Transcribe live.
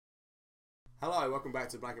Hello, welcome back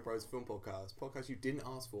to Black and Bros Film Podcast you didn't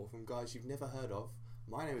ask for from guys you've never heard of.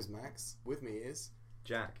 My name is Max. With me is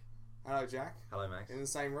Jack. Hello, Jack. Hello, Max. In the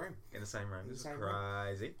same room. In the same room. In the This same is room.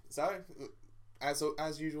 crazy. So,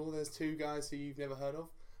 as usual, there's two guys who you've never heard of.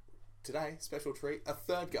 Today, special treat, a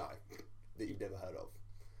third guy that you've never heard of.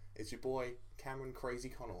 It's your boy Cameron Crazy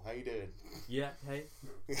Connell. How you doing? Yeah, hey.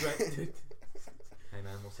 Great. Hey,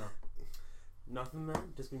 man, what's up? Nothing,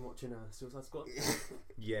 man. Just been watching Suicide Squad.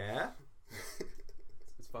 Yeah.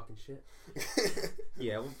 It's fucking shit.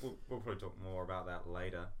 Yeah, we'll probably talk more about that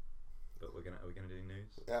later. But are we gonna do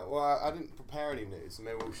news? Yeah, well, I didn't prepare any news, so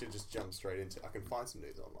maybe we should just jump straight into it. I can find some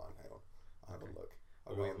news online. Hang on. I'll have a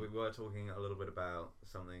look. We were talking a little bit about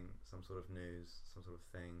some sort of news, some sort of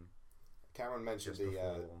thing. Cameron mentioned Just the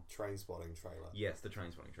before. Trainspotting trailer. Yes, the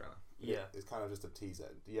Trainspotting trailer. Yeah. It's kind of just a teaser.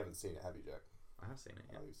 You haven't seen it, have you, Jack? I have seen it,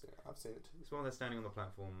 yeah. Oh, you've seen it. I've seen it too. It's while they're standing on the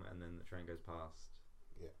platform and then the train goes past.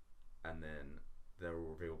 Yeah. And then they're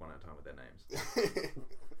all revealed one at a time with their names.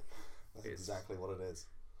 That's It's- exactly what it is.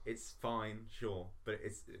 It's fine, sure, but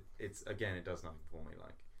it's again, it does nothing for me.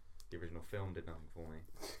 Like the original film did nothing for me,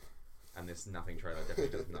 and this nothing trailer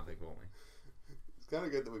definitely does nothing for me. It's kind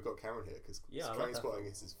of good that we've got Cameron here because Yeah, I like that Trainspotting film.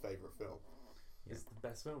 is his favourite film. Yeah. It's the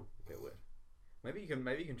best film. A bit weird. Maybe you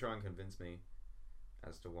can try and convince me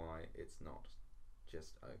as to why it's not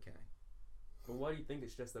just okay. But why do you think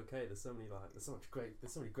it's just okay? There's so many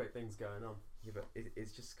great things going on. Yeah, but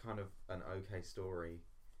it's just kind of an okay story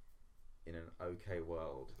in an okay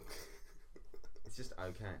world. It's just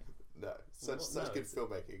okay. No, such no, good it's-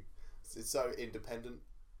 filmmaking. It's so independent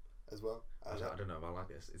as well. I don't know if I like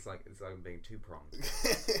this. It's like I'm being too pronged.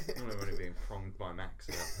 I'm only being pronged by Max.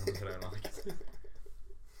 I don't like it.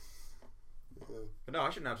 But no, I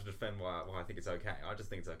shouldn't have to defend why I think it's okay. I just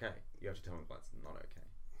think it's okay. You have to tell me why it's not okay.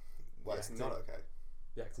 Well, it's Yeah, not okay.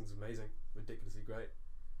 The acting's amazing, ridiculously great.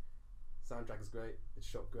 Soundtrack is great. It's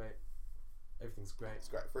shot great. Everything's great. It's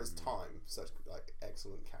great for its time. Such like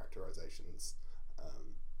excellent characterizations.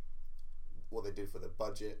 What they did for the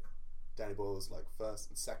budget. Danny Boyle's like first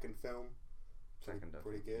and second film. Second,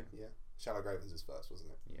 Pretty good. Yeah. Shallow Grave was his first,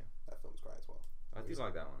 wasn't it? Yeah. That film's great as well. I do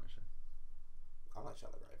like that one actually. I like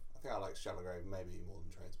Shallow Grave. I think I like Shallow Grave maybe more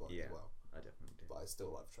than Trainspotting Yeah. as well. I definitely do. But I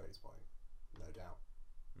still love Trainspotting, no doubt.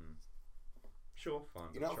 Sure, fine.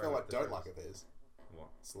 You know what Throw film I out the don't trailers. like of his? What?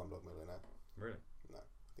 Slumdog Millionaire. Really? No,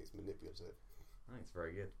 I think it's manipulative. I think it's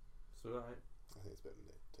very good. It's alright. I think it's a bit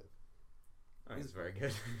manipulative. I think it's very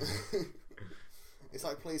good. It's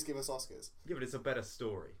like, please give us Oscars. Yeah, but it's a better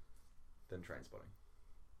story than Trainspotting.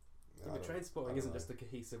 No, Yeah, I but don't- I Trainspotting don't isn't know. just a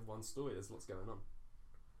cohesive one story. There's lots going on.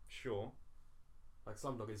 Sure. Like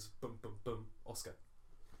Slumdog is boom, boom, boom, Oscar.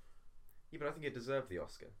 Yeah, but I think it deserved the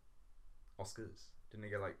Oscar. Oscars. Didn't it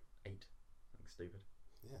get like 8? Something stupid.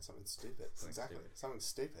 Yeah, something stupid. Something Exactly. stupid. Something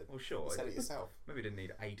stupid. Well, sure. You said it yourself. Maybe it didn't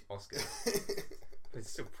need 8 Oscars, but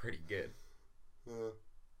it's still pretty good.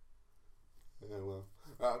 Yeah, well.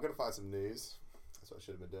 Right, I'm going to find some news. That's what I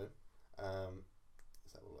should have been doing.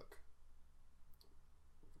 Let's have a look.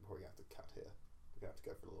 We're going to have to cut here. We're going to have to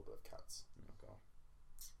go for a little bit of cuts Oh god.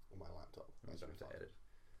 on my laptop. I'm That going should to be fun. edit.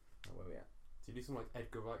 Oh, where are we at? Do you do some like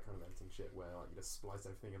Edgar Wright kind of editing shit where like you just splice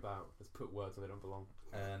everything about, just put words where they don't belong?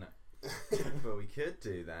 No. But we could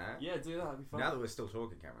do that. Yeah, do that. That'd be fun. Now that we're still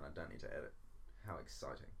talking, Cameron, I don't need to edit. How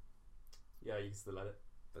exciting. Yeah, you can still edit.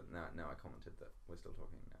 But now I commented that we're still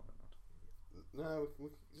talking, now we're not. No, we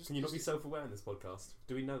just... Can you not be self-aware in this podcast?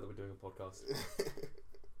 Do we know that we're doing a podcast?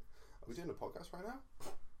 Are we doing a podcast right now?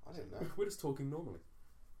 I didn't know. We're just talking normally.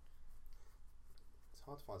 It's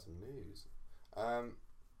hard to find some news.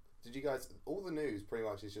 Did you guys... All the news pretty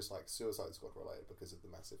much is just like Suicide Squad related because of the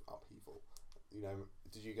massive upheaval. You know,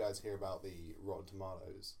 did you guys hear about the Rotten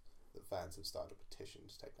Tomatoes? That fans have started a petition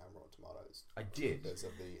to take down Rotten Tomatoes. I did. Because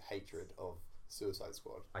of the hatred of Suicide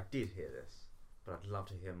Squad. I did hear this, but I'd love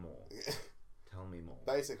to hear more. Tell me more.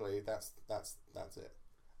 Basically, that's it.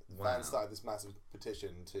 Wow. Fans started this massive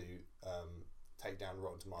petition to take down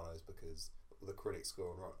Rotten Tomatoes because the critic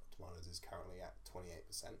score on Rotten Tomatoes is currently at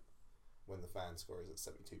 28%, when the fan score is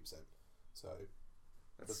at 72%. So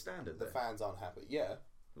That's standard the there. fans aren't happy. Yeah,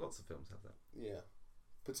 Lots of films have that. yeah.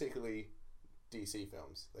 Particularly DC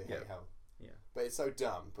films. They hate Yeah. how. Yeah. But it's so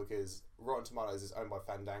dumb because Rotten Tomatoes is owned by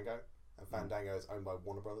Fandango, and Fandango is owned by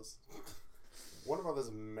Warner Brothers. Warner Brothers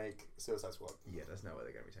make Suicide Squad. Yeah, there's no way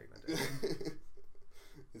they're going to be taking that down.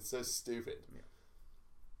 It's so stupid. Yeah.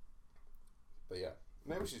 But yeah,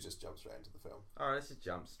 maybe we should just jump straight into the film. Alright, let's just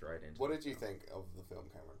jump straight into What it. did you think of the film,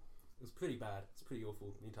 Cameron? It was pretty bad. It's pretty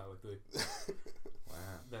awful the entire way through. Wow.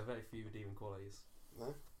 There are very few redeeming qualities.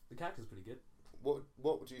 No? The character's pretty good.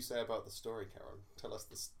 What would you say about the story, Karen? Tell us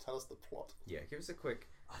the plot. Yeah, give us a quick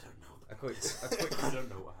I don't know. A quick. I don't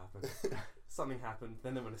know what happened. Something happened.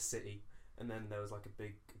 Then they were in a city, and then there was like a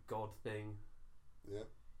big god thing. Yeah.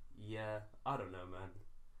 Yeah, I don't know, man.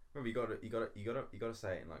 Remember, you gotta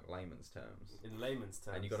say it in like layman's terms, In layman's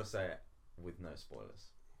terms, and you gotta say it with no spoilers.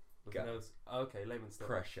 with go. okay, layman's terms.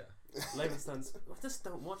 Pressure. Layman's terms. Well, just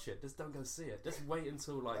don't watch it. Just don't go see it. Just wait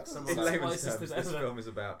until like In someone In layman's slices terms, this this film is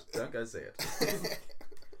about. Don't go see it.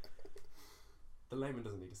 The layman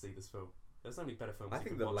doesn't need to see this film. There's so many better films. I you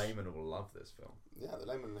think can the watch. layman will love this film. Yeah, the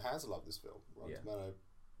layman has loved this film. Rotten Yeah.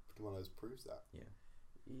 Tomatoes proves that. Yeah.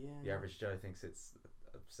 The average Joe thinks it's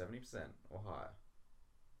 70% or higher.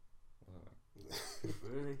 Or something.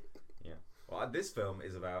 Really? Well, this film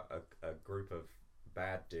is about a group of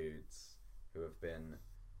bad dudes who have been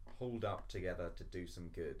hauled up together to do some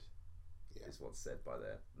good. Yeah. Is what's said by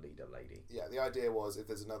their leader lady. Yeah, the idea was if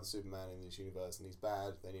there's another Superman in this universe and he's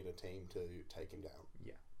bad, they need a team to take him down.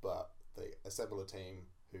 Yeah. But they assemble a team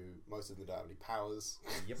who most of them don't have any powers.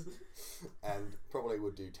 Yep. And probably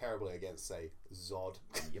would do terribly against, say, Zod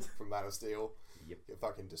Yep. from Man of Steel. Yep. Get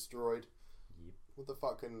fucking destroyed. Yep. What the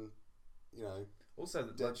fucking, Also,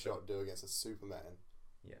 Deadshot do against a Superman?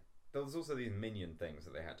 there was also these minion things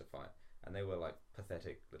that they had to fight, and they were like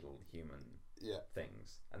pathetic little human Yeah.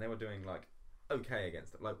 things, and they were doing like okay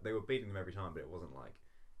against them. Like they were beating them every time, but it wasn't like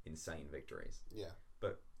insane victories. Yeah.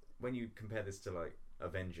 When you compare this to like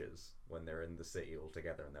Avengers, when they're in the city all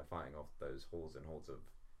together and they're fighting off those hordes and hordes of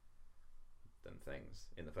them things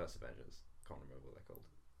in the first Avengers, can't remember what they're called.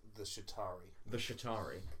 The Shatari. The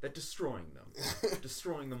Shatari. They're destroying them,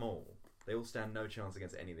 destroying them all. They all stand no chance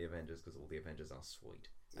against any of the Avengers because all the Avengers are sweet,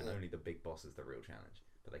 and Yeah. only the big boss is the real challenge.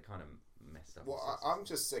 But they kind of messed up. Well, the system. I'm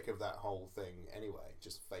just sick of that whole thing anyway.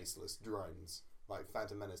 Just faceless drones. Like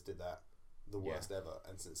Phantom Menace did that the worst ever,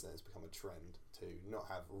 and since then it's become a trend to not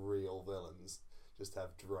have real villains, just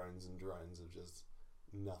have drones and drones of just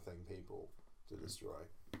nothing people to destroy,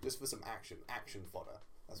 just for some action fodder.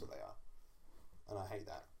 That's what they are, and I hate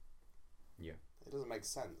that. Yeah. It doesn't make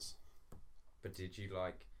sense. But did you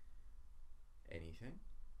like anything?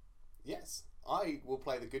 Yes, I will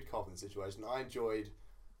play the good cop in the situation. I enjoyed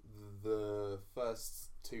the first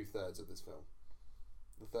 2/3 of this film.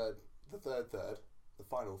 The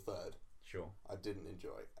final third, Sure. I didn't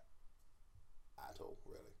enjoy at all,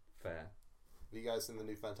 really. Fair. Have you guys seen the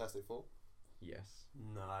new Fantastic Four? Yes.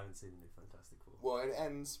 No, I haven't seen the new Fantastic Four. Well, it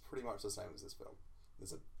ends pretty much the same as this film.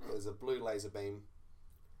 There's a blue laser beam,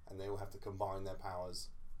 and they all have to combine their powers.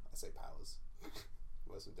 I say powers.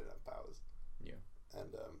 Most of them didn't have powers. Yeah.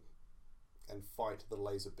 And fight the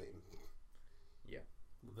laser beam.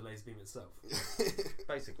 The laser beam itself.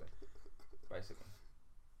 Basically.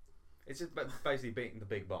 It's just basically beating the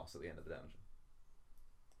big boss at the end of the dungeon.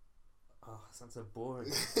 Oh, it sounds so boring.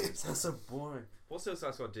 It sounds so boring. What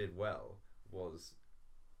Suicide Squad did well was,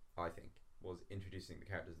 I think, was introducing the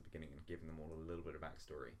characters at the beginning and giving them all a little bit of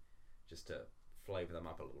backstory, just to flavour them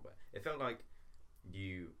up a little bit. It felt like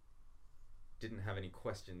you didn't have any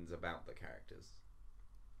questions about the characters,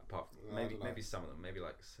 apart from maybe some of them, maybe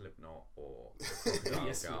like Slipknot or the Crocodile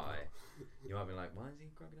Yes, Guy. You might be like, why is he a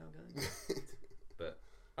Crocodile Guy? But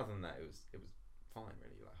other than that, it was fine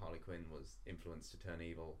really. Like Harley Quinn was influenced to turn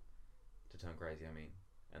evil, to turn crazy. I mean,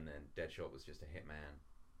 and then Deadshot was just a hitman,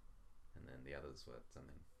 and then the others were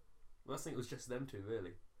something. Well, I think it was just them two,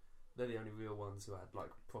 really. They're the only real ones who had like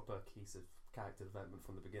proper cohesive character development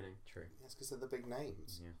from the beginning. True. Yes, because they're the big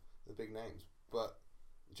names. Yeah. The big names. But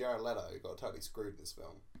Jared Leto got totally screwed in this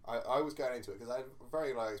film. I was going into it because I had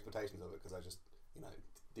very low expectations of it because I just,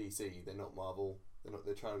 DC, they're not Marvel.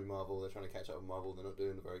 They're trying to be Marvel. They're trying to catch up with Marvel. They're not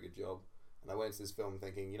doing a very good job. And I went into this film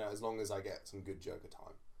thinking, as long as I get some good Joker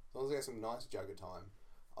time, as long as I get some nice Joker time,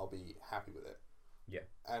 I'll be happy with it. Yeah.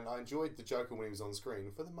 And I enjoyed the Joker when he was on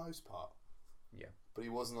screen for the most part. Yeah. But he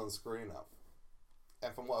wasn't on screen enough.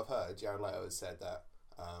 And from what I've heard, Jared Leto has said that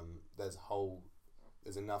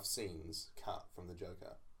there's enough scenes cut from the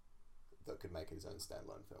Joker that could make it his own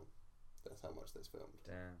standalone film. That's how much there's filmed.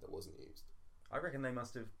 Damn. That wasn't used. I reckon they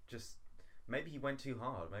must have just. Maybe he went too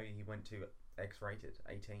hard. Maybe he went too X-rated,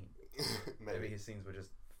 18. Maybe his scenes were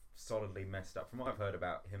just solidly messed up. From what I've heard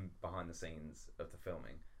about him behind the scenes of the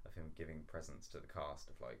filming, of him giving presents to the cast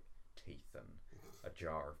of like teeth and a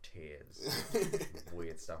jar of tears,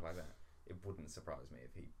 weird stuff like that. It wouldn't surprise me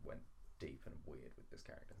if he went deep and weird with this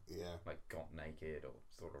character. Yeah. Like got naked or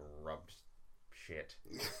sort of rubbed shit.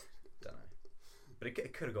 Don't know. But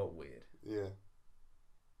it could have got weird. Yeah.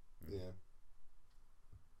 Yeah.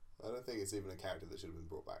 I don't think it's even a character that should have been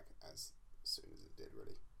brought back as soon as it did,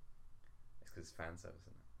 really. It's because it's fan service,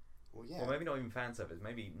 isn't it? Well, yeah. Or maybe not even fan service.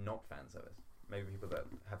 Maybe not fan service. Maybe people that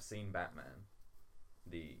have seen Batman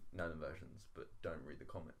the Nolan versions but don't read the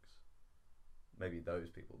comics. Maybe those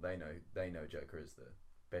people they know Joker is the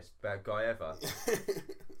best bad guy ever,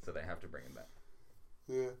 so they have to bring him back.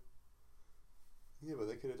 Yeah. Yeah, but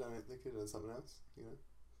they could have done it. They could have done something else. You know,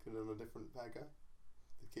 could have done a different bad guy.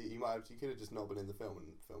 You could have just not been in the film, and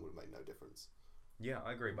the film would have made no difference. Yeah,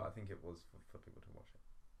 I agree, but I think it was for people to watch it.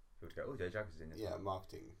 People to go, oh, Joker's in it. Yeah,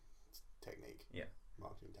 marketing technique. Yeah.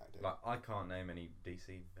 Marketing tactic. Like, I can't name any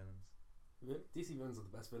DC villains. DC villains are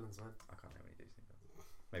the best villains, man. I can't name any DC villains.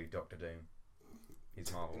 Maybe Doctor Doom.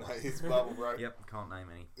 He's Marvel. No, he's Marvel, bro. Yep, can't name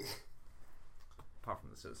any. Apart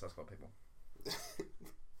from the Suicide Squad people. The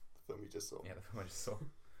film you just saw. Yeah, the film I just saw.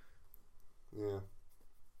 Yeah.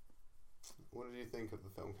 What did you think of the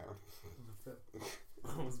film, Karen?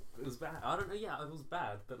 It was bad. I don't know. Yeah, it was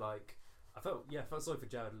bad, but like I felt sorry for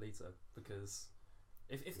Jared Leto, because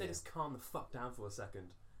if they just calm the fuck down for a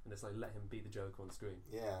second and just like let him be the Joker on screen,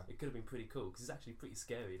 it could have been pretty cool, because he's actually pretty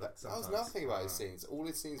scary. Like, that was another thing about his scenes. All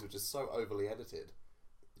his scenes were just so overly edited.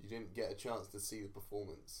 You didn't get a chance to see the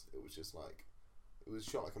performance. It was just like it was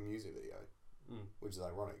shot like a music video, which is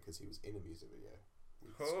ironic because he was in a music video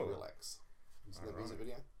with Skrillex. You seen that music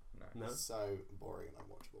video? No. It's so boring and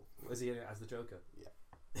unwatchable. Was he in it as the Joker?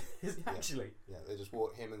 Yeah. Is he actually? Yeah, they just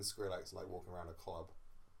walk him and Skrillex like walking around a club.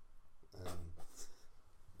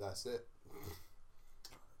 That's it.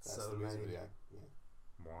 That's so the music lame. video. Yeah.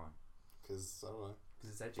 Why? Because, I don't know.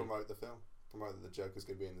 Because it's edgy. Promote the film. Promote that the Joker's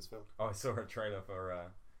going to be in this film. Oh, I saw a trailer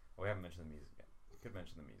for. We haven't mentioned the music yet. Could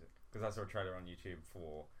mention the music, because I saw a trailer on YouTube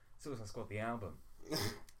for Suicide Squad the album,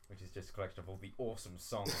 which is just a collection of all the awesome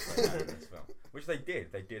songs they had in this film. Which they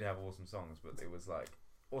did. They did have awesome songs, but it was like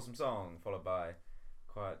awesome song followed by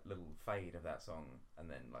quite little fade of that song, and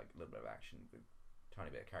then like a little bit of action with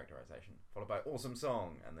tiny bit of characterization, followed by awesome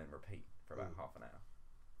song, and then repeat for about half an hour.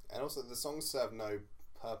 And also, the songs serve no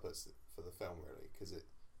purpose for the film really, because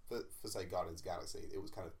for say Guardians of the Galaxy, it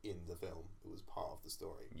was kind of in the film. It was part of the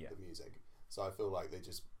story, the music. So I feel like they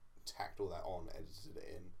just tacked all that on, edited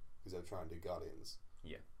it in, because they were trying to do Guardians.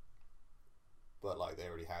 Yeah. But like they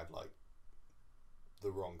already had like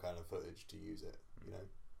the wrong kind of footage to use it, you know.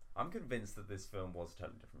 I'm convinced that this film was a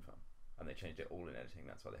totally different film, and they changed it all in editing.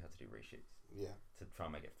 That's why they had to do reshoots. Yeah. To try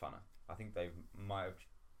and make it funner. I think they might have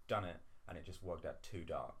done it, and it just worked out too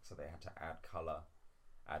dark, so they had to add colour,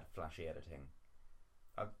 add flashy editing.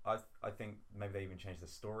 I think maybe they even changed the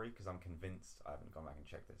story, because I'm convinced, I haven't gone back and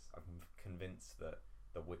checked this, I'm convinced that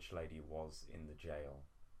the witch lady was in the jail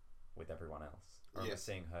with everyone else. I remember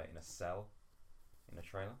seeing her in a cell in a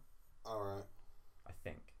trailer. Alright. I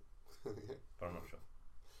think. But I'm not sure.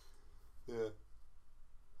 Yeah.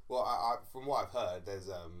 Well, I from what I've heard, there's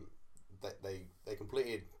they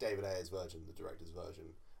completed David Ayer's version, the director's version,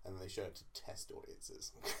 and they showed it to test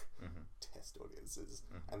audiences. Test audiences.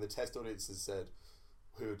 And the test audiences said,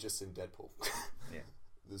 we were just in Deadpool. Yeah.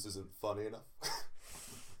 This isn't funny enough.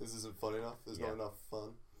 This isn't funny enough. There's not enough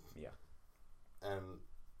fun. Yeah. And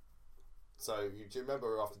so, do you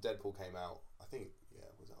remember after Deadpool came out? I think,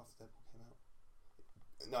 was it after Deadpool came out?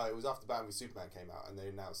 No, it was after Batman v Superman came out, and they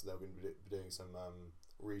announced that they were going to be doing some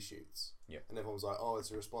reshoots. Yeah. And everyone was like, oh,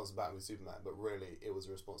 it's a response to Batman v Superman, but really, it was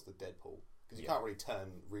a response to Deadpool. Because you can't really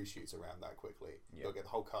turn reshoots around that quickly. You've got to get the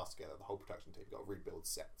whole cast together, the whole production team, you've got to rebuild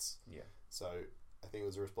sets. Yeah. So, I think it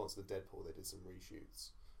was a response to Deadpool. They did some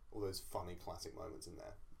reshoots. All those funny classic moments in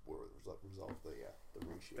there were a result of the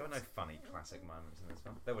reshoots. There were no funny classic moments in this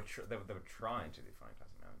film. They were trying to do funny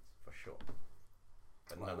classic moments for sure,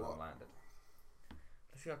 but none of them landed.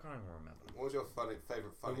 Let's see, I can't even remember. What was your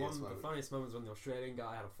favourite funniest moment? The funniest moment was when the Australian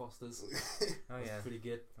guy had a Foster's. Oh yeah, pretty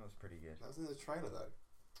good. That was pretty good. That was in the trailer though.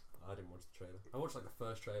 I didn't watch the trailer. I watched like the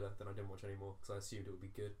first trailer, then I didn't watch any more because I assumed it would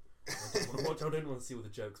be good. I didn't want to see all the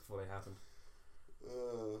jokes before they happened.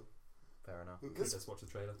 Fair enough. Just watch the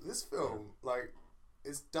trailer. This film, like,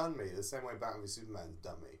 it's done me the same way Batman v Superman's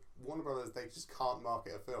done me. Warner Brothers, they just can't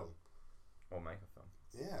market a film or make a film.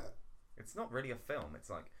 Yeah, it's not really a film.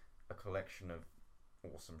 It's like a collection of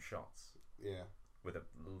awesome shots. Yeah, with a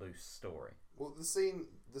loose story. Well, the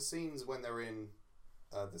scenes when they're in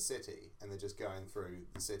the city and they're just going through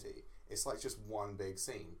the city, it's like just one big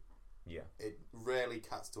scene. Yeah, it rarely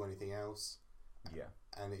cuts to anything else. Yeah.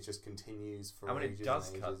 And it just continues for ages. It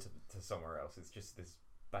does cut to somewhere else. It's just this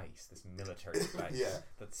base, this military base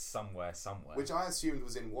that's somewhere. Which I assumed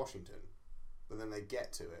was in Washington, but then they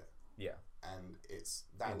get to it. Yeah. And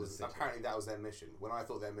apparently that was their mission. When I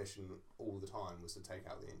thought their mission all the time was to take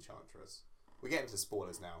out the Enchantress. We're getting to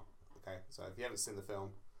spoilers now, okay? So if you haven't seen the film,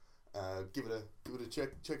 give it a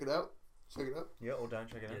check it out. Check it out. Yeah, or don't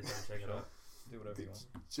check it out. Yeah, don't check it out. Do whatever you want.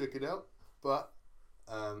 Check it out. But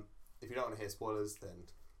if you don't want to hear spoilers, then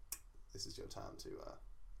this is your time to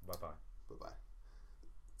bye bye.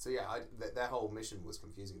 So yeah, their whole mission was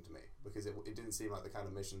confusing to me because it didn't seem like the kind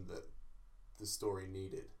of mission that the story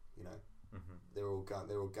needed. You know, they're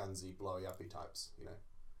all gunsy, blowy uppy types. You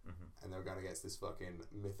know, and they're going against this fucking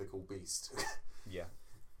mythical beast. Yeah.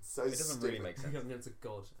 So it doesn't really make sense. Against a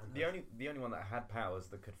god. And the only one that had powers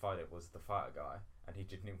that could fight it was the fire guy, and he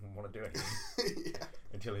didn't even want to do anything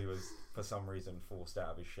until he was, for some reason, forced out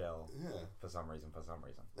of his shell. Yeah. For some reason.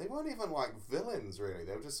 They weren't even like villains, really.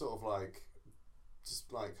 They were just sort of like,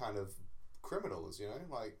 kind of criminals, you know,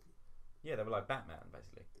 like. Yeah, they were like Batman,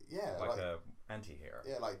 basically. Yeah, like a anti-hero.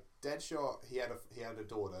 Yeah, like Deadshot. He had a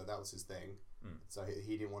daughter. That was his thing. So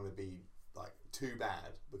he didn't want to be like too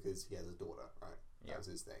bad because he has a daughter, right? That was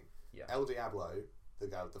his thing. Yeah. El Diablo, the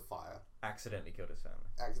guy with the fire, accidentally killed his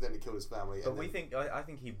family. But I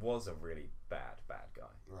think he was a really bad guy.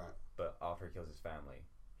 Right. But after he kills his family,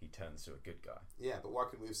 he turns to a good guy. Yeah, but why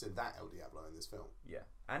couldn't we have seen that El Diablo in this film? Yeah.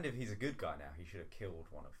 And if he's a good guy now, he should have killed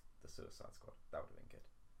one of the Suicide Squad. That would have been good.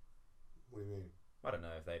 What do you mean? I don't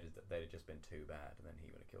know if they'd have just been too bad, and then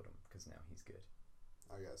he would have killed him because now he's good.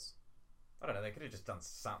 I guess. I don't know. They could have just done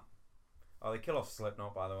some. Oh, they kill off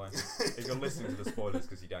Slipknot, by the way. If you're listening to the spoilers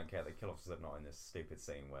because you don't care, they kill off Slipknot in this stupid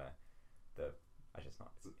scene where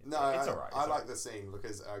it's alright. I like the scene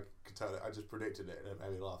because I could tell it. I just predicted it, and it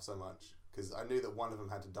made me laugh so much because I knew that one of them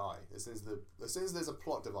had to die. As soon as there's a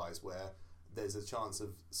plot device where there's a chance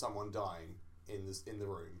of someone dying in the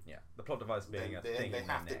room. Yeah, the plot device being a thing. They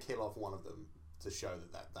have to kill off one of them to show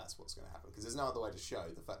that's what's going to happen because there's no other way to show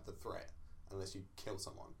the threat unless you kill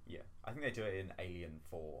someone. Yeah, I think they do it in Alien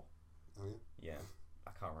 4. Oh yeah. Yeah,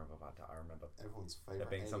 I can't remember about that. I remember everyone's favorite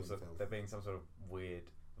film. There being some sort of weird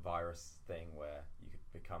virus thing where you could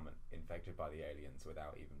become infected by the aliens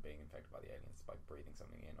without even being infected by the aliens by breathing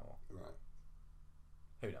something in or right.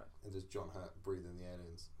 Who knows? And does John Hurt breathe in the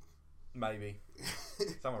aliens? Maybe.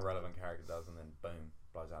 Some irrelevant character does, and then boom,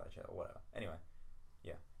 blows out the shit or whatever. Anyway,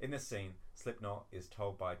 yeah. In this scene, Slipknot is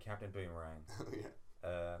told by Captain Boomerang. Oh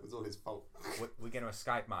yeah. It was all his fault. We're going to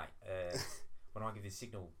escape, mate. When I give you the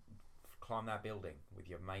signal, climb that building with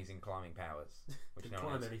your amazing climbing powers. Which no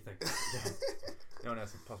one else, anything. No one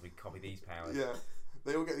else can possibly copy these powers. Yeah.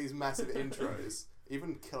 They all get these massive intros.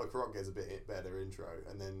 Even Killer Croc gets a bit better intro,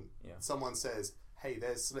 and then someone says, "Hey,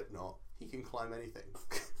 there's Slipknot. He can climb anything."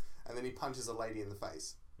 And then he punches a lady in the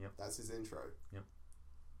face. Yep. That's his intro. Yep.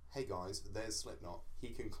 Hey guys, there's Slipknot. He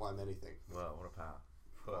can climb anything. Well, what a power.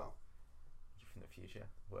 Wow. From the future.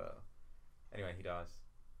 Well. Anyway, he dies.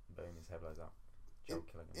 Boom, his head blows up.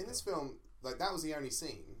 In this film, like that was the only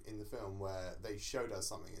scene in the film where they showed us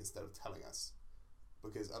something instead of telling us.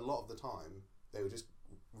 Because a lot of the time, they were just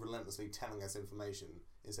relentlessly telling us information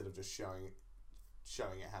instead of just showing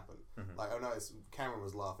it happen. Mm-hmm. Like, oh no, Cameron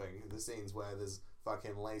was laughing. The scenes where there's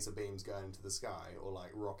fucking laser beams going into the sky or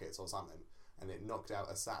like rockets or something, and it knocked out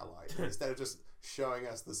a satellite. Instead of just showing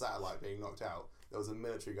us the satellite being knocked out, there was a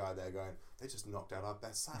military guy there going, "They just knocked out our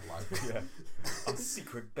best satellite." Yeah, our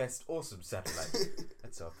secret best awesome satellite.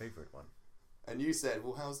 That's our favourite one. And you said,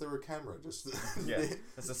 "Well, how's there a camera?" Just yeah,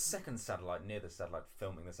 there's a second satellite near the satellite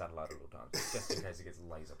filming the satellite at all times, just in case it gets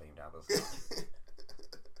laser beamed out of the sky.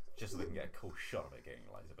 Just so they can get a cool shot of it getting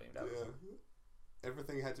laser beamed out. Yeah.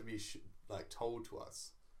 Everything had to be told to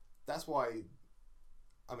us. That's why.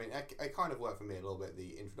 I mean, it kind of worked for me a little bit,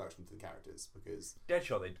 the introduction to the characters, because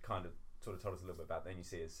Deadshot they kind of sort of told us a little bit about. Then you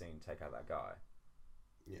see his scene take out that guy.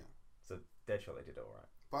 Yeah. So Deadshot they did all right.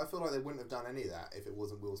 But I feel like they wouldn't have done any of that if it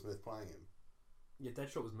wasn't Will Smith playing him. Yeah,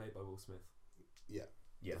 Deadshot was made by Will Smith. Yeah.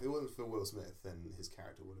 Yeah. If it wasn't for Will Smith, then his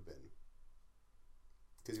character would have been,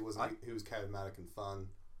 because he was charismatic and fun,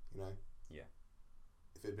 you know. Yeah.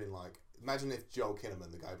 If it had been like, imagine if Joel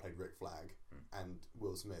Kinnaman, the guy who played Rick Flag, and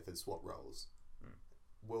Will Smith had swapped roles.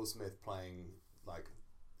 Will Smith playing like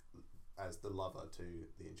as the lover to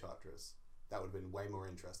the Enchantress. That would have been way more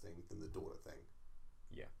interesting than the daughter thing.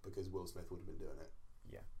 Yeah. Because Will Smith would have been doing it.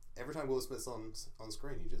 Yeah. Every time Will Smith's on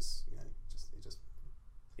screen, he just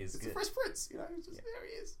is it's good. The Fresh Prince, you know. There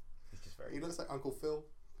he is. He's just very. He looks like Uncle Phil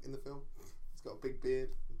in the film. He's got a big beard,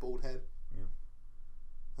 bald head.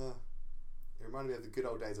 Yeah. It reminded me of the good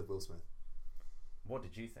old days of Will Smith. What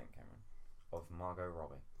did you think, Cameron, of Margot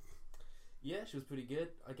Robbie? Yeah, she was pretty good,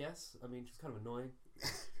 I guess. I mean, she was kind of annoying,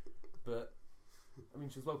 but I mean,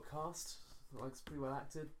 she was well cast. Like, it's pretty well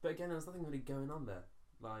acted. But again, there was nothing really going on there.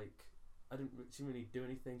 Like, she didn't really do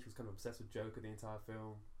anything. She was kind of obsessed with Joker the entire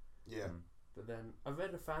film. Yeah. But then I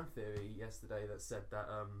read a fan theory yesterday that said that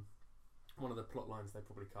one of the plot lines they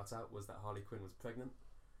probably cut out was that Harley Quinn was pregnant,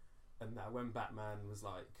 and that when Batman was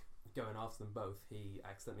like going after them both, he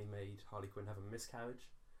accidentally made Harley Quinn have a miscarriage,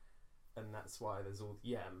 and that's why there's all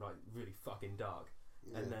like really fucking dark.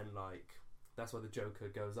 Yeah. And then like that's why the Joker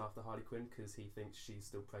goes after Harley Quinn because he thinks she's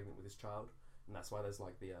still pregnant with his child, and that's why there's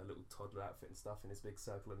like the little toddler outfit and stuff in his big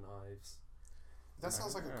circle of knives. That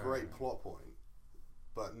sounds like a great plot point,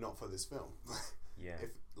 but not for this film. Yeah. If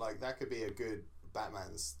like that could be a good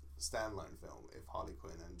Batman's standalone film if Harley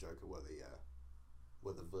Quinn and Joker were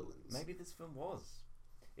the villains. Maybe this film was.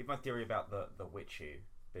 If my theory about the witch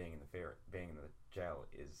being in the jail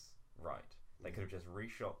is right, they could have just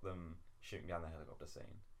reshot them shooting down the helicopter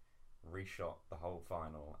scene, reshot the whole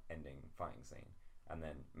final ending fighting scene, and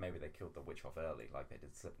then maybe they killed the witch off early like they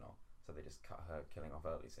did Slipknot, so they just cut her killing off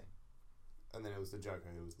early scene. And then it was the Joker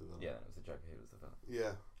who was the villain. Yeah, then it was the Joker who was the villain.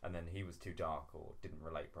 Yeah. And then he was too dark or didn't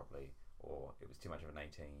relate properly, or it was too much of an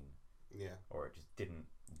 18. Yeah. Or it just didn't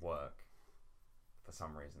work for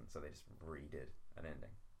some reason, so they just redid an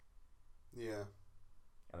ending. Yeah.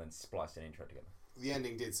 And then spliced an intro together. The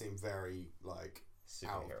ending did seem very, like,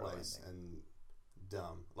 out of Superhero place ending. and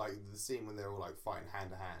dumb. Like, the scene when they're all, like, fighting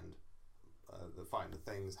hand-to-hand. They're fighting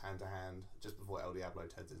the things hand-to-hand just before El Diablo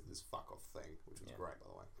turns into this fuck-off thing, which was great, by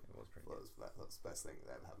the way. It was pretty good. That's the best thing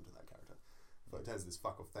that ever happened to that character. But it turns into this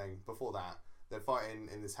fuck-off thing. Before that, they're fighting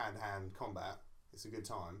in this hand-to-hand combat. It's a good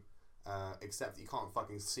time. Except you can't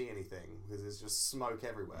fucking see anything because there's just smoke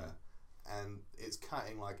everywhere. And it's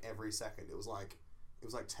cutting, like, every second. It was like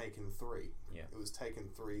Taken 3. Yeah. It was Taken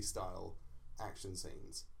 3 style action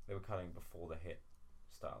scenes. They were cutting before the hit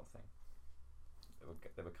style thing.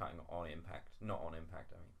 They were cutting on impact, not on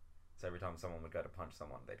impact. I mean, so every time someone would go to punch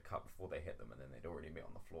someone, they'd cut before they hit them, and then they'd already be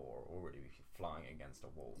on the floor or already be flying against a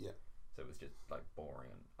wall. Yeah. So it was just like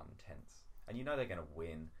boring and intense. And you know they're gonna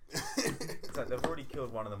win. It's like they've already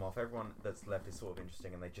killed one of them off. Everyone that's left is sort of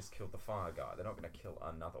interesting, and they just killed the fire guy. They're not gonna kill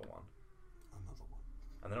another one.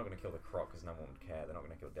 And they're not going to kill the Croc because no one would care. They're not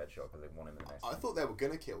going to kill Deadshot because they want him in the next I thought they were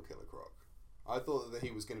going to kill Killer Croc. I thought that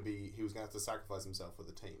he was going to have to sacrifice himself for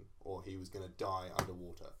the team, or he was going to die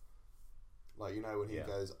underwater. Like, you know, when he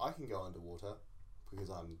goes, I can go underwater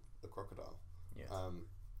because I'm a crocodile. Yeah.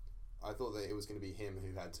 I thought that it was going to be him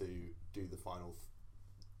who had to do the final,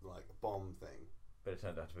 like, bomb thing. But it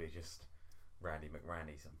turned out to be just Randy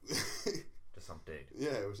McRandy, just some dude.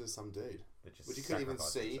 Yeah, it was just some dude. Which you couldn't even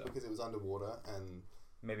see because it was underwater, and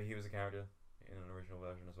maybe he was a character in an original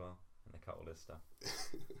version as well, and they cut all this stuff.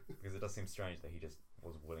 Because it does seem strange that he just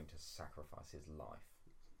was willing to sacrifice his life.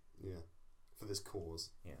 Yeah. For this cause.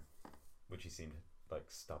 Yeah. Which he seemed, like,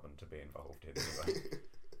 stubborn to be involved in anyway.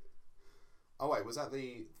 Oh wait, was that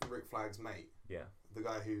the Rick Flag's mate? Yeah. The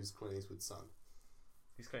guy who's Clint Eastwood's son?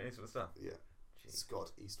 He's Clint Eastwood's son? Yeah. Jeez.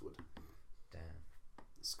 Scott Eastwood. Damn.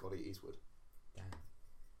 Scotty Eastwood. Damn.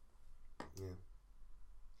 Yeah.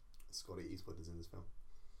 Scotty Eastwood is in this film.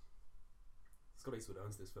 Scott Eastwood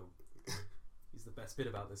owns this film. He's the best bit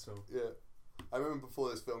about this film. Yeah. I remember before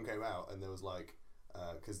this film came out, and there was like,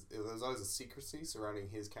 because there was always a secrecy surrounding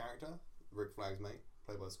his character, Rick Flag's mate,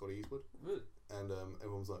 played by Scotty Eastwood. Really? And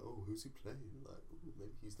everyone was like, oh, who's he playing? Like, ooh,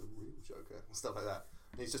 maybe he's the real Joker. Stuff like that.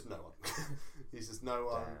 And he's just no one. He's just no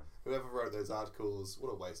one. Damn. Whoever wrote those articles, what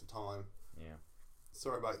a waste of time. Yeah.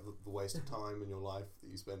 Sorry about the waste of time in your life that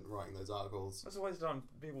you spent writing those articles. That's a waste of time.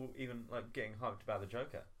 People even like getting hyped about the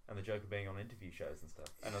Joker and the Joker being on interview shows and stuff,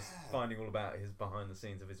 and us finding all about his behind the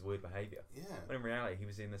scenes of his weird behaviour. Yeah. But in reality, he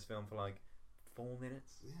was in this film for like 4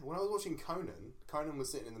 minutes. Yeah. When I was watching Conan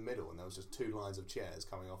was sitting in the middle, and there was just 2 lines of chairs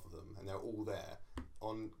coming off of them, and they're all there.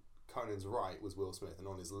 On Conan's right was Will Smith, and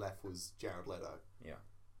on his left was Jared Leto. Yeah.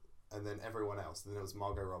 And then everyone else. And then it was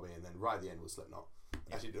Margot Robbie, and then right at the end was Slipknot.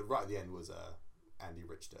 Yeah. Actually, right at the end was Andy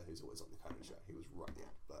Richter, who's always on the Conan show. He was right at the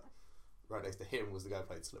end, but right next to him was the guy who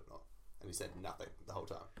played Slipknot, and he said nothing the whole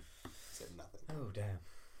time. He said nothing. Oh damn.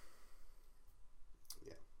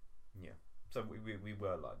 Yeah. Yeah. So we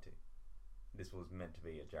were lied to. This was meant to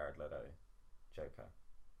be a Jared Leto Joker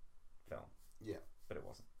film. Yeah. But it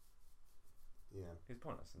wasn't. Yeah. It was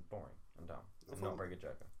pointless and boring and dumb and not very good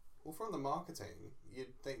Joker. Well, from the marketing,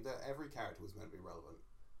 you'd think that every character was meant to be relevant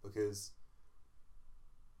because,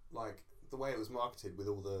 like, the way it was marketed with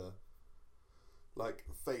all the, like,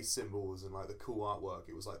 face symbols and, like, the cool artwork,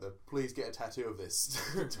 it was like the please get a tattoo of this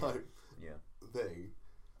type thing.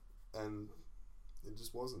 And it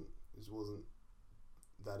just wasn't. It just wasn't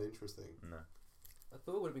that interesting. No. I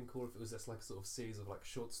thought it would have been cool if it was just like a sort of series of like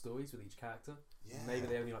short stories with each character. Yeah. Maybe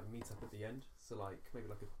they only like meet up at the end. So like maybe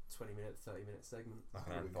like a 20-minute, 30-minute segment. Like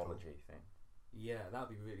an anthology thing. Yeah, that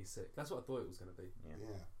would be really sick. That's what I thought it was going to be.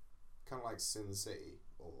 Yeah. Kind of like Sin City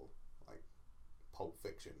or like Pulp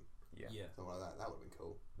Fiction. Yeah. Something like that. That would have been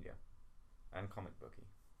cool. Yeah. And comic booky.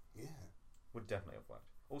 Yeah. Would definitely have worked.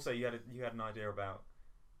 Also, you had an idea about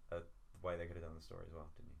the way they could have done the story as well,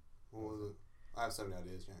 didn't you? What was it? I have so many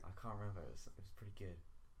ideas, Jack. I can't remember. It was pretty good.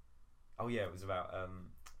 Oh yeah, it was about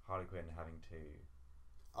Harley Quinn having to.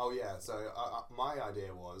 Oh yeah, so my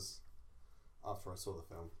idea was, after I saw the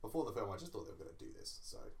film, before the film, I just thought they were going to do this.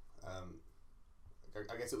 So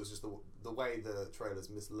I guess it was just the way the trailers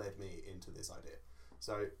misled me into this idea.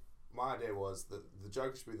 So my idea was that the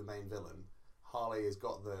Joker should be the main villain. Harley has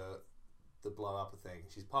got the blow up thing.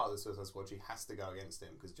 She's part of the Suicide Squad. She has to go against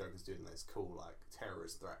him because Joker's doing this cool like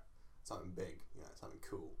terrorist threat, something big, something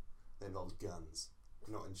cool that involves guns,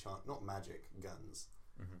 not magic, guns.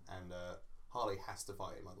 Mm-hmm. And Harley has to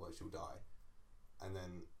fight him, otherwise she'll die. And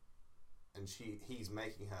he's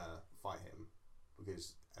making her fight him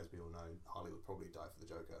because, as we all know, Harley would probably die for the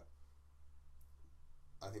Joker.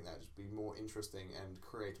 I think that'd just be more interesting and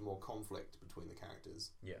create more conflict between the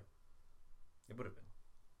characters. Yeah, it would have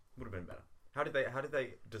been better. How did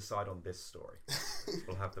they decide on this story?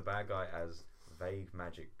 We'll have the bad guy as vague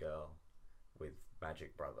magic girl with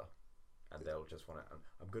magic brother, and they'll just want to.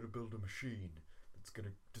 I'm gonna build a machine that's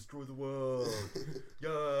gonna destroy the world.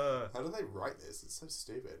 Yeah. How do they write this? It's so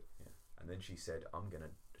stupid. Yeah. And then she said, "I'm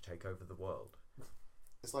gonna take over the world."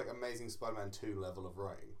 It's like Amazing Spider-Man 2 level of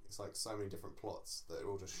writing. It's like so many different plots that are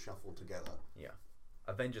all just shuffled together. Yeah.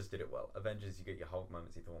 Avengers did it well. Avengers, you get your Hulk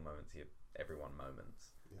moments, your Thor moments, your everyone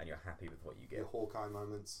moments, and you're happy with what you get. Your Hawkeye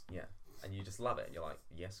moments. Yeah. And you just love it. And you're like,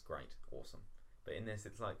 yes, great, awesome. But in this,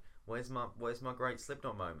 it's like, where's my great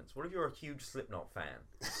Slipknot moments? What if you're a huge Slipknot fan?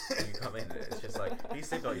 And you come in and it's just like, he's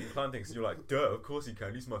Slipknot, you can climb things, and you're like, duh, of course he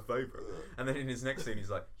can, he's my favourite. And then in his next scene, he's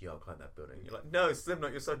like, yeah, I'll climb that building. You're like, no, Slipknot,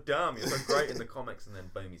 you're so dumb, you're so great in the comics, and then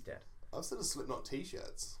boom, he's dead. I've seen Slipknot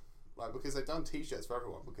t-shirts. Like, because they've done t-shirts for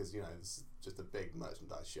everyone, because, this is just a big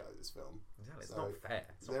merchandise show, this film. Exactly, so it's not fair.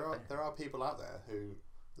 There are people out there who,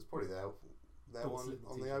 there's probably their one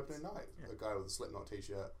on the opening night. Yeah. A guy with a Slipknot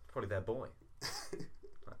t-shirt. Probably their boy.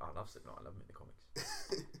 I love Slipknot. I love him in the comics.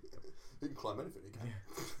 He can climb anything. He can.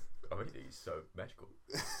 Yeah. I mean, he's so magical.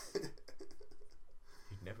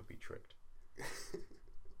 He'd never be tricked.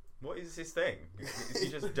 What is his thing? Is he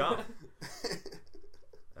just dumb?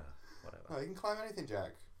 Whatever. No, he can climb anything,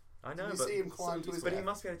 Jack. I know, but you see him climb to his but death? He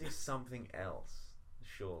must be able to do something else.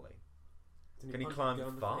 Surely. Didn't Can he climb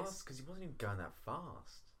fast? Because he wasn't even going that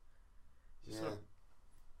fast. He's sort of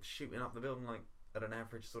shooting up the building like at an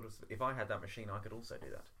average sort of. If I had that machine, I could also do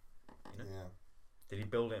that. Yeah. Did he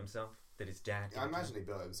build it himself? Did his dad? I imagine he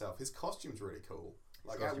built it himself. His costume's really cool.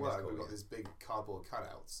 Like at work, we've got these big cardboard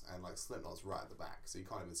cutouts, and like Slipknot's right at the back, so you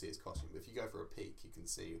can't even see his costume. But if you go for a peek, you can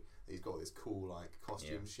see that he's got this cool like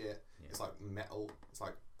costume shit. Yeah. It's like metal. It's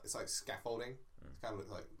like scaffolding. It kind of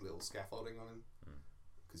looks like little scaffolding on him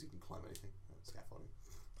because you can climb anything. Scaffolding.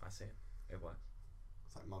 I see it. It works.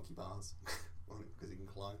 It's like monkey bars on him because he can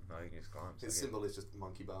climb. No, he can just climb. His symbol is just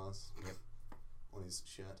monkey bars. Yep. On his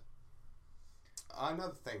shirt.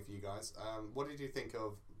 Another thing for you guys. What did you think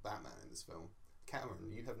of Batman in this film?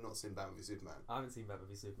 Cameron, you have not seen Batman v Superman. I haven't seen Batman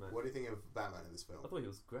v Superman. What do you think of Batman in this film? I thought he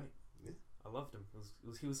was great. Yeah. I loved him.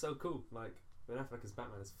 He was so cool. Like, Ben Affleck as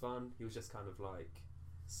Batman is fun. He was just kind of like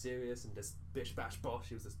serious and just bish bash bosh.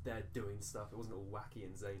 He was just there doing stuff. It wasn't all wacky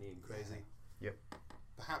and zany and crazy. Yeah. Yep.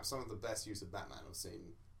 Perhaps some of the best use of Batman I've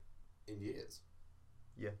seen in years.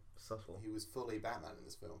 Yeah, subtle. He was fully Batman in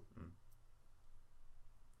this film.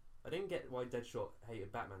 I didn't get why Deadshot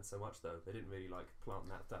hated Batman so much though. They didn't really like plant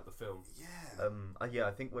that throughout the film. Yeah. Yeah,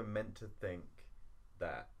 I think we're meant to think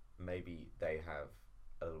that maybe they have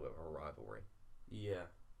a little bit of a rivalry. Yeah.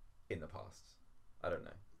 In the past. I don't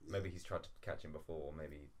know. Yeah. Maybe he's tried to catch him before, or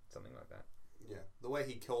maybe something like that. Yeah. The way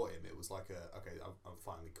he caught him, it was like I've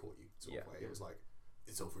finally caught you sort of way. Yeah. It was like,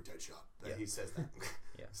 it's all for Deadshot. Yeah. He says that.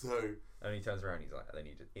 Yeah. So. And he turns around, he's like, and then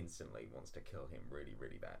he just instantly wants to kill him really,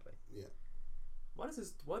 really badly. Yeah. Why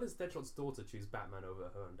does Deadshot's daughter choose Batman over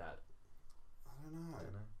her own dad? I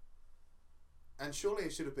don't know. And surely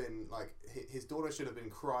it should have been like his daughter should have been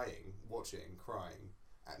crying,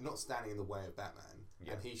 not standing in the way of Batman.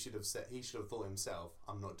 Yeah. And he should have thought himself,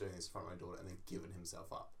 I'm not doing this in front of my daughter, and then given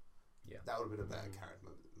himself up. Yeah. That would have been a better character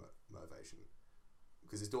motivation.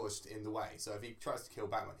 Because his daughter's in the way. So if he tries to kill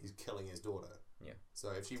Batman, he's killing his daughter. Yeah.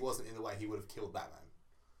 So if she wasn't in the way, he would have killed Batman.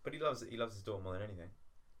 But he loves his daughter more than anything,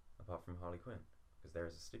 apart from Harley Quinn. Because there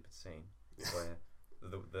is a stupid scene where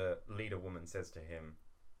the leader woman says to him,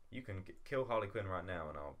 "You can kill Harley Quinn right now,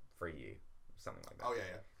 and I'll free you," something like that. Oh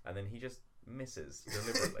yeah. And then he just misses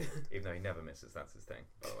deliberately, even though he never misses. That's his thing,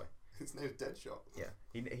 by the way. His name's Deadshot. Yeah,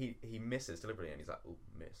 he misses deliberately, and he's like, "Oh,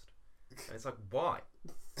 missed." And it's like, why?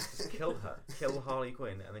 Just kill her, kill Harley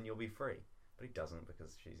Quinn, and then you'll be free. But he doesn't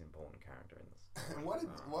because she's an important character in this. And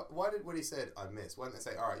why did when he said I missed? Why didn't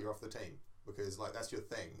they say, all right, you're off the team? Because like that's your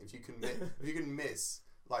thing. If you can miss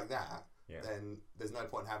like that, then there's no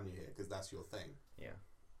point having you here because that's your thing. Yeah.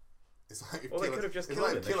 It's like they could have just killed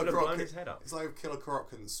him. They should have blown his head up. It's like if Killer Croc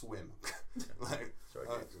couldn't swim. Like,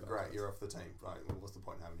 great, you're off the team. Right, well, what's the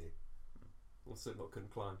point in having you? Or Slipknot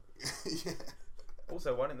couldn't climb. Yeah.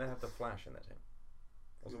 Also, why didn't they have the Flash in their team?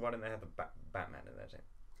 Also, why didn't they have the Batman in their team?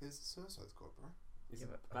 It's the Suicide Squad, bro. It's a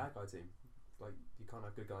bad guy team. Like, you can't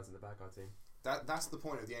have good guys in the bad guy team. That's the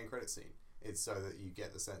point of the end credit scene. It's so that you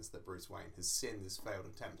get the sense that Bruce Wayne has sinned this failed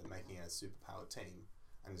attempt at making a superpowered team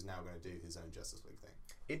and is now going to do his own Justice League thing.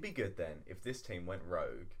 It'd be good then if this team went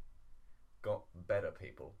rogue, got better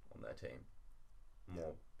people on their team,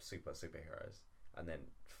 more superheroes, and then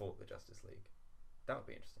fought the Justice League. That would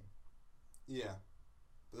be interesting. Yeah,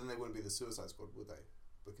 but then they wouldn't be the Suicide Squad, would they?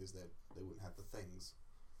 Because they wouldn't have the things.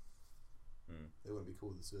 They wouldn't be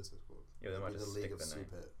called the Suicide Squad. Yeah, they might just the stick League of the name.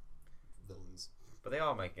 Super Villains. But they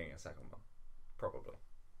are making a second one, probably.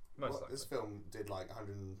 Most likely. This film did like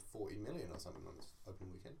 140 million or something on its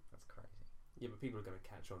opening weekend. That's crazy. Yeah, but people are going to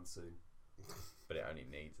catch on soon. But it only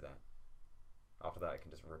needs that. After that, it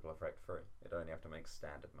can just ripple effect through. It only have to make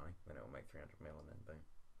standard money, then it will make 300 mil, and then boom.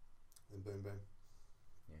 Then boom, boom.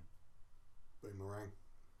 Yeah. Boomerang.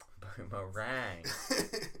 Boomerang.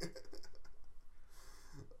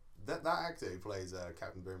 That actor who plays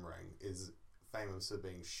Captain Boomerang is famous for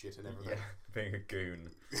being shit and everything. Yeah, being a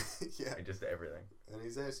goon. Yeah. And just everything. And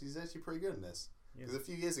he's actually pretty good in this. Because a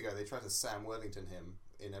few years ago they tried to Sam Worthington him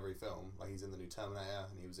in every film. Like he's in the new Terminator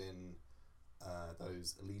and he was in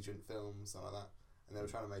those Allegiant films, something like that. And they were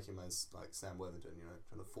trying to make him as like Sam Worthington, you know,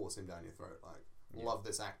 trying to force him down your throat. Like, love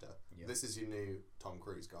this actor. Yeah. This is your new Tom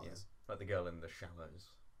Cruise, guys. Yeah. Like the girl in The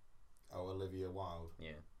Shallows. Oh, Olivia Wilde.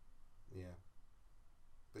 Yeah. Yeah.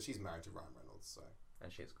 But she's married to Ryan Reynolds, so.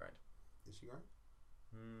 And she's great. Is she great?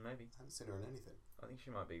 Maybe. I haven't seen her in anything. I think she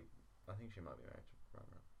might be married to Ryan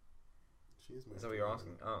Reynolds. She is married. Is that what you're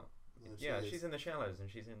asking? Oh. No, yeah, she's in The Shallows and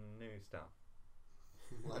she's in new stuff.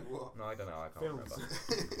 Like what? No, I don't know. I can't Films.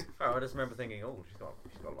 remember. I just remember thinking, oh, she's got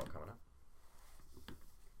a lot coming up.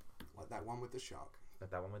 Like that one with the shark. Like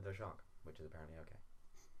that one with the shark, which is apparently okay.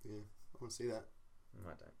 Yeah, I want to see that. I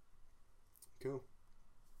don't. Cool.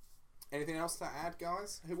 Anything else to add,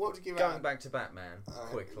 guys? What would you give out? Going back to Batman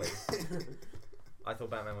quickly. I thought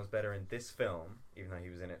Batman was better in this film, even though he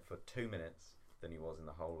was in it for 2 minutes, than he was in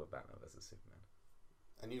the whole of Batman vs Superman.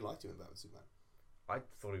 And you liked him in Batman vs Superman? I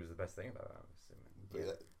thought he was the best thing about Batman vs Superman.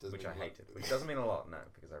 Yeah, which I hated. Which doesn't mean a lot, no,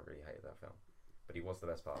 because I really hated that film. But he was the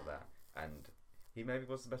best part of that, and he maybe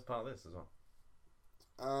was the best part of this as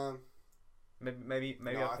well. Maybe.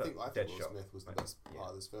 No, I think Deadshot. Will Smith was the best part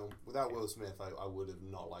of this film. Without Will Smith, I would have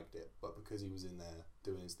not liked it. But because he was in there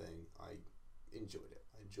doing his thing, I enjoyed it.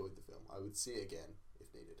 I enjoyed the film. I would see it again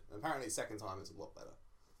if needed. And apparently, second time it's a lot better.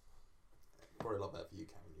 Probably a lot better for you,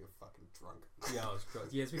 Cameron. You're fucking drunk. Yeah, I was drunk.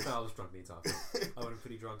 Yeah, to be fair, I was drunk the entire time. I went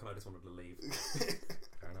pretty drunk and I just wanted to leave.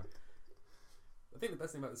 Fair enough. I think the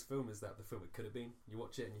best thing about this film is that the film it could have been. You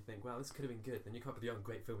watch it and you think, wow, this could have been good. Then you come up with your own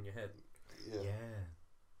great film in your head. Yeah.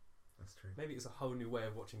 That's true. Maybe it's a whole new way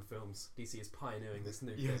of watching films. DC is pioneering this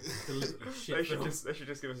new deliberately shit They should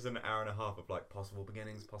just give us an hour and a half of like possible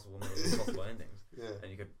beginnings, possible middles, possible endings. Yeah. And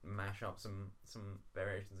you could mash up some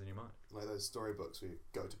variations in your mind. Like those storybooks where you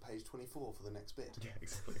go to page 24 for the next bit. Yeah,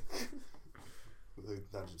 exactly. The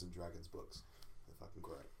Dungeons and Dragons books. They're fucking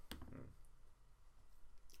great.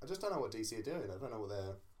 I just don't know what DC are doing. I don't know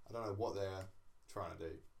what they're trying to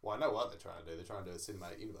do. Well, I know what they're trying to do. They're trying to do a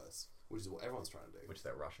cinematic universe, which is what everyone's trying to do. Which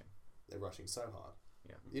they're rushing. They're rushing so hard.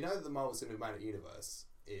 Yeah. You know that the Marvel Cinematic Universe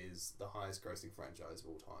is the highest grossing franchise of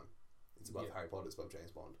all time. It's above Harry Potter, it's above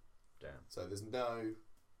James Bond. Damn. So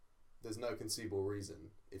there's no conceivable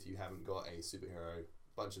reason if you haven't got a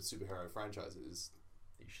bunch of superhero franchises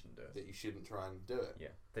that you shouldn't do it. That you shouldn't try and do it.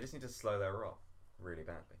 Yeah. They just need to slow their roll really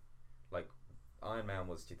badly. Like Iron Man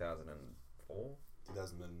was 2004?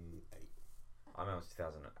 2008. Iron Man was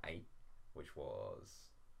 2008, which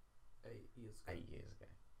was 8 years ago. 8 years ago.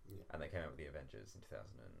 Yeah. And they came out with the Avengers in 12.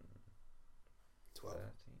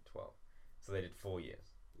 So they did 4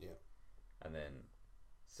 years. Yeah. And then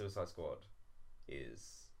Suicide Squad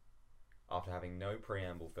is, after having no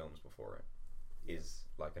preamble films before it, is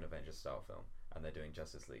like an Avengers style film, and they're doing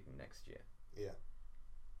Justice League next year. Yeah.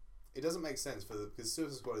 It doesn't make sense because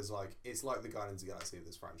Suicide Squad is it's like the Guardians of the Galaxy of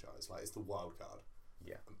this franchise. Like, it's the wild card.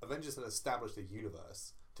 Yeah. Avengers had established a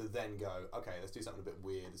universe to then go, okay, let's do something a bit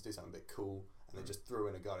weird, let's do something a bit cool, and they just threw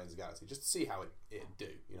in a Guardians of the Galaxy just to see how it'd do,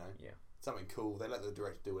 you know? Yeah. Something cool. They let the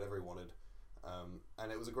director do whatever he wanted,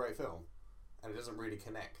 and it was a great film. And it doesn't really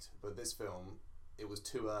connect. But this film, it was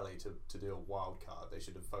too early to do a wild card. They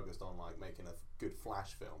should have focused on like making a good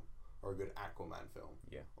Flash film or a good Aquaman film.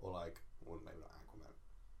 Yeah. Or maybe not Aquaman.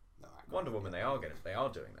 No, Wonder Woman they are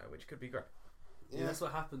doing though, which could be great. Yeah, that's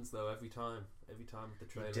what happens though every time with the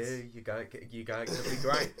trailers. You go, it'll be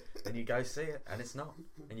great. Then you go see it, and it's not,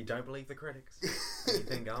 and you don't believe the critics, and you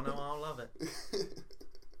think, oh no, I'll love it.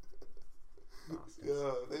 Bastards.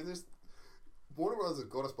 Yeah, they just Warner Bros. Have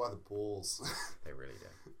got us by the balls. They really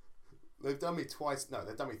do. They've done me twice. No,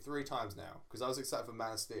 they've done me 3 times now. Because I was excited for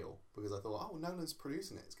Man of Steel because I thought, oh, Nolan's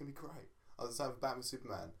producing it. It's gonna be great. I was excited for Batman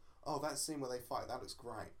Superman. Oh, that scene where they fight, that looks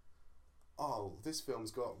great. Oh, this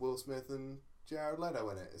film's got Will Smith and Jared Leto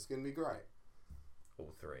in it. It's gonna be great.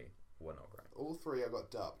 All 3 were not great. All 3 I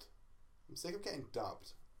got dubbed. I'm sick of getting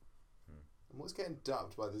dubbed. I'm always getting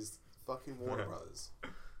dubbed by these fucking Warner Brothers.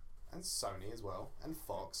 And Sony as well. And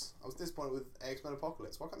Fox. I was disappointed with X-Men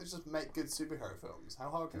Apocalypse. Why can't they just make good superhero films? How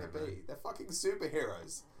hard can it be? They're fucking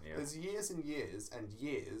superheroes. Yeah. There's years and years and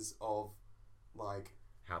years of, like...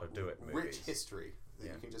 how to do it movies. Rich history that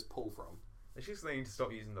you can just pull from. It's just they need to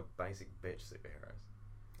stop using the basic bitch superheroes.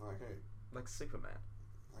 Like who? Like Superman.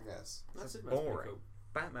 I guess. That's boring. Cool.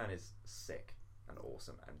 Batman is sick and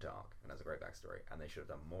awesome and dark and has a great backstory, and they should have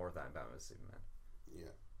done more of that in Batman vs Superman.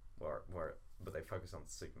 Yeah. But they focused on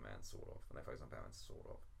Superman sort of, and they focused on Batman sort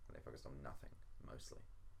of, and they focused on nothing mostly.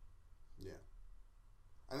 Yeah.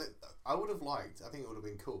 And I would have liked. I think it would have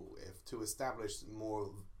been cool if, to establish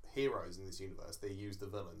more heroes in this universe, they used the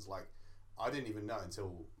villains. Like, I didn't even know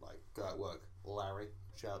until go at work. Larry,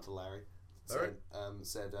 shout out to Larry,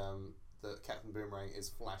 said that Captain Boomerang is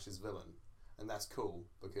Flash's villain, and that's cool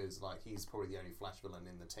because he's probably the only Flash villain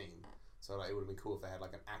in the team. So it would have been cool if they had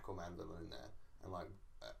an Aquaman villain in there and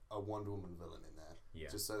a Wonder Woman villain in there. Yeah.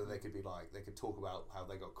 Just so that they could be they could talk about how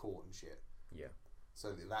they got caught and shit. Yeah.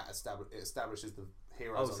 So that establishes the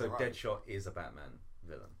heroes. Oh, so Deadshot is a Batman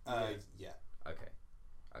villain. Yeah. Okay.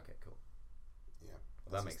 Okay. Cool. Yeah.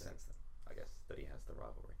 Well, that makes sense then. I guess that he has the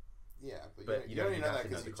rivalry. Yeah, but you don't only know that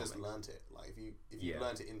because you just learnt it. If you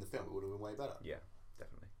learnt it in the film, it would have been way better. Yeah,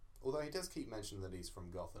 definitely. Although he does keep mentioning that he's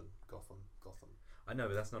from Gotham. I know,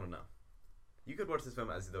 but that's not enough. You could watch this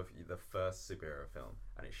film as the first superhero film,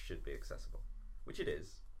 and it should be accessible, which it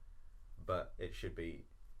is, but it should be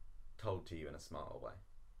told to you in a smarter way,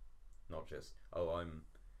 not just I'm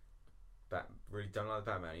really don't like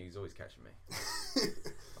Batman. He's always catching me.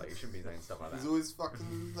 You shouldn't be saying stuff like that. He's always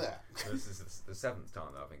fucking there. This is the 7th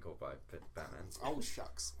time that I've been called by Batman. Oh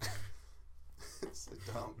shucks. It's so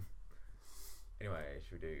dumb. Anyway,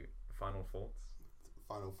 should we do final thoughts?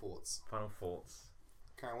 Final thoughts. Final thoughts.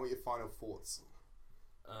 Karen, what are your final thoughts?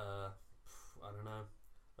 I don't know.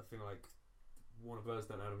 I feel like Warner Bros.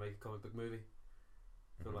 Don't know how to make a comic book movie.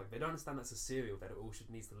 I feel like they don't understand that's a serial that it all should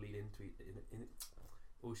needs to lead into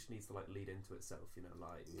lead into itself.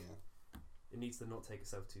 It needs to not take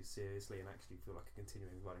itself too seriously and actually feel like a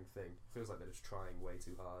continuing running thing. It feels like they're just trying way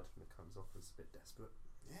too hard and it comes off as a bit desperate.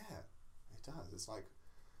 Yeah, it does. It's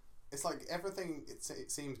like everything.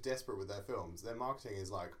 It seems desperate with their films. Their marketing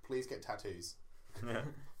is please get tattoos.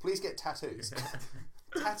 Please get tattoos.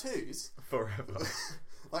 Tattoos forever.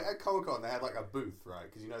 At Comic-Con they had a booth, right?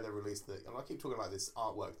 Because they released I keep talking about this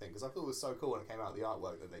artwork thing because I thought it was so cool when it came out, the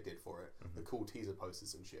artwork that they did for it, the cool teaser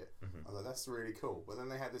posters and shit. I was like, that's really cool. But then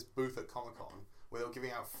they had this booth at Comic-Con where they were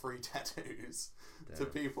giving out free tattoos to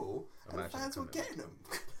people, and fans were getting them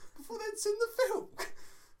before they'd seen the film.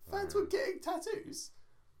 Fans were getting tattoos.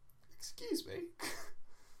 Excuse me.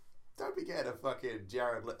 Don't be getting a fucking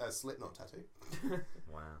Jared Slipknot tattoo.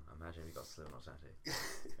 Wow, imagine he got a Slipknot tattoo.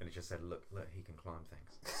 And it just said, look, he can climb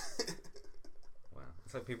things. Wow.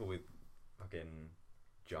 It's like people with fucking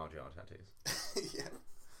Jar Jar tattoos. Yeah.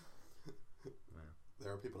 Wow.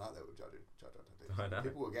 There are people out there with Jar Jar tattoos. I know.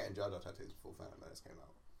 People were getting Jar Jar tattoos before Phantom Menace came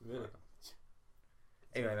out. Really?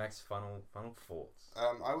 Anyway, Max, final thoughts.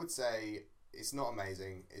 I would say it's not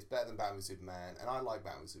amazing. It's better than Batman v Superman, and I like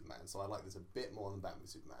Batman v Superman, so I like this a bit more than Batman v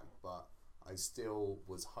Superman, but I still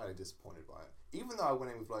was highly disappointed by it, even though I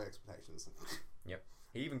went in with low expectations. Yep.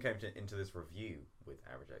 He even came into this review with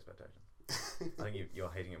average expectations. I think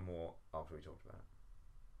you're hating it more after we talked about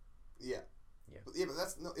it. Yeah. Yeah. But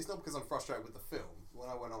it's not because I'm frustrated with the film. When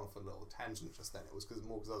I went on for a little tangent just then, it was because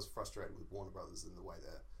I was frustrated with Warner Brothers and the way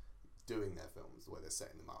they're doing their films, the way they're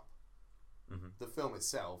setting them up. Mm-hmm. The film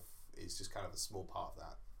itself is just kind of a small part of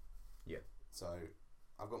that. Yeah. So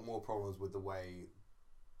I've got more problems with the way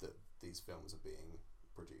that these films are being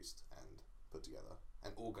produced and put together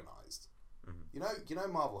and organised. Mm-hmm. You know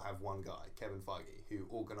Marvel have one guy, Kevin Feige, who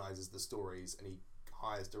organises the stories and he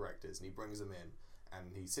hires directors and he brings them in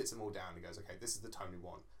and he sits them all down and goes, okay, this is the tone we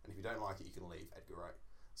want, and if you don't like it, you can leave, Edgar Wright.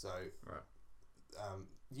 So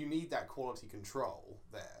you need that quality control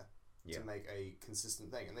there to make a consistent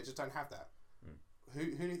thing, and they just don't have that.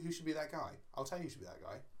 Who should be that guy? I'll tell you who should be that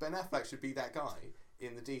guy. Ben Affleck should be that guy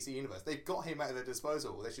in the DC universe. They've got him at their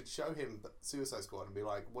disposal. They should show him Suicide Squad and be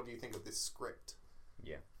like, what do you think of this script?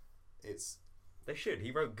 Yeah. They should. He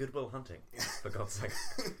wrote Good Will Hunting, for God's sake.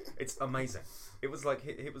 It's amazing. It was like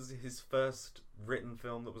it was his first written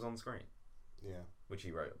film that was on screen. Yeah. Which he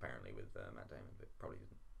wrote apparently with Matt Damon, but probably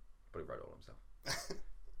didn't. But he wrote it all himself.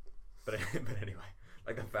 but anyway,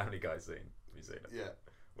 like the Family Guy scene. Have you seen it? Yeah.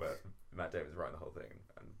 Where Matt Damon's writing the whole thing,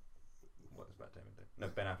 and what does Matt Damon do? No,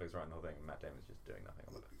 Ben Affleck's writing the whole thing, and Matt Damon's just doing nothing.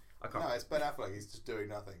 No, it's Ben Affleck. He's just doing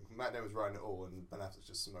nothing. Matt Damon's writing it all, and Ben Affleck's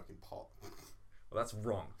just smoking pot. Well, that's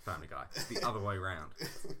wrong, Family Guy. It's the other way round.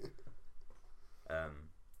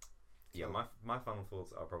 Yeah, my final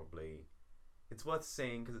thoughts are probably it's worth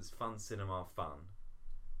seeing because it's fun cinema fun,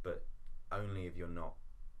 but only if you're not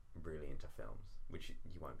really into films, which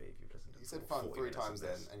you won't be if you've listened to. You said fun 3 times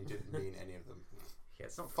then, and you didn't mean any of them. Yeah,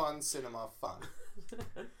 it's not fun cinema fun.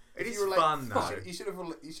 It is fun though. You should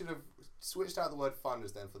have switched out the word fun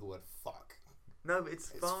just then for the word fuck. No, it's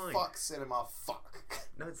fine. Fuck cinema, fuck.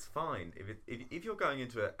 No, it's fine. If you're going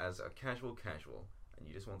into it as a casual, and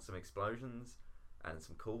you just want some explosions and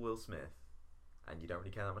some cool Will Smith, and you don't really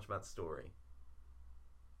care that much about the story,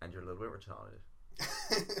 and you're a little bit retarded,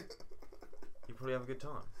 you probably have a good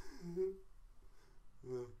time.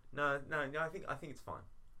 No. I think it's fine.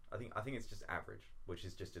 I think it's just average, which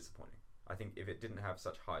is just disappointing. I think if it didn't have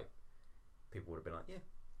such hype, people would have been like, yeah.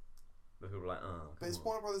 But people were like, oh. But it's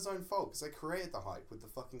Warner Brothers' own fault because they created the hype with the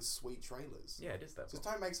fucking sweet trailers. Yeah, it is that. Just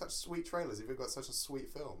don't make such sweet trailers if you've got such a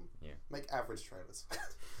sweet film. Yeah. Make average trailers.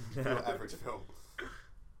 Average film.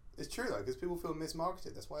 It's true though, because people feel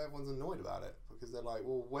mismarketed. That's why everyone's annoyed about it, because they're like,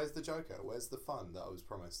 well, where's the Joker? Where's the fun that I was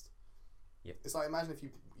promised? Yeah. It's like, imagine if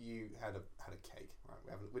you had a cake, right?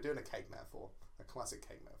 We're doing a cake metaphor, a classic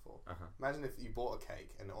cake metaphor. Uh-huh. Imagine if you bought a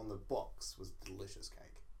cake and on the box was delicious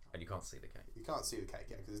cake. And you can't see the cake. You can't see the cake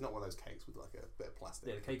yet because it's not one of those cakes with like a bit of plastic.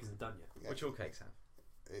 Yeah, the cake isn't done yet. Yeah. What your cakes have?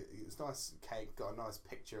 It's nice cake, got a nice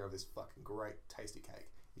picture of this fucking great tasty cake.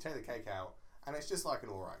 You take the cake out and it's just like an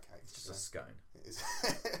alright cake. It's just a scone. It's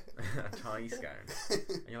a tiny scone.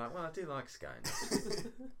 And you're like, well, I do like scones.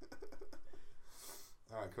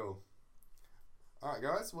 Alright, cool. Alright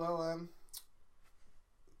guys, well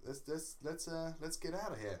let's get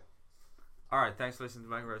out of here. Alright, thanks for listening to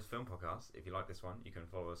Mega Rose Film Podcast. If you like this one, you can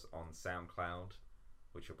follow us on SoundCloud,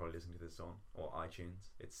 which you'll probably listen to this on, or iTunes.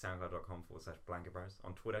 It's soundcloud.com/BlankeBros.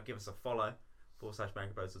 On Twitter, give us a follow,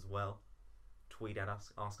 /BlankeBros as well. Tweet at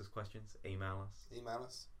us, ask us questions, email us. Email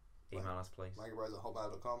us, please.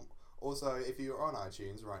 BlankeBros@hotmail.com. Also, if you're on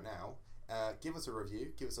iTunes right now, give us a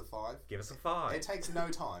review, give us a 5. Give us a 5. It takes no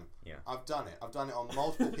time. Yeah. I've done it on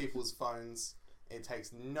multiple people's phones. It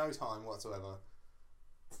takes no time whatsoever.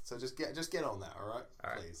 So just get on that, all right?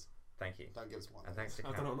 Please. Thank you. Don't give us one. And thanks to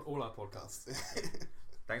I've Cameron. done it on all our podcasts.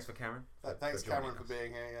 Thanks for Cameron. Thanks, Cameron, for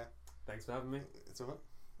being here. Yeah. Thanks for having me. It's all right.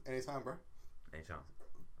 Anytime, bro. Anytime.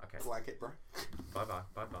 Okay. Blanket, bro. Bye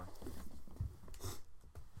bye.